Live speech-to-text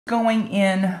Going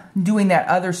in, doing that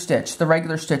other stitch, the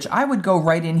regular stitch, I would go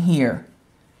right in here,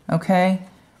 okay?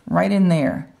 Right in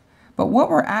there. But what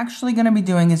we're actually going to be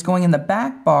doing is going in the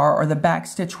back bar or the back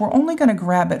stitch. We're only going to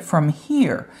grab it from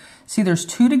here. See, there's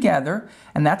two together,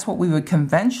 and that's what we would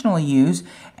conventionally use.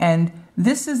 And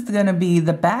this is going to be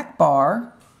the back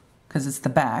bar, because it's the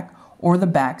back, or the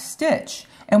back stitch.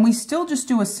 And we still just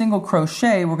do a single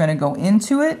crochet. We're going to go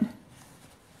into it,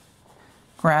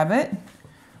 grab it,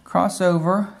 cross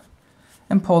over,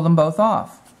 and pull them both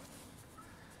off.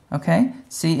 Okay,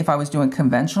 see, if I was doing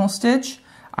conventional stitch,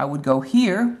 I would go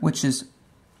here, which is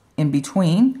in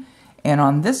between, and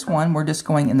on this one, we're just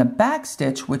going in the back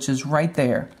stitch, which is right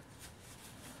there.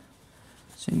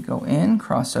 So you go in,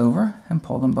 cross over, and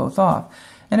pull them both off.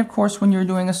 And of course, when you're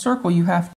doing a circle, you have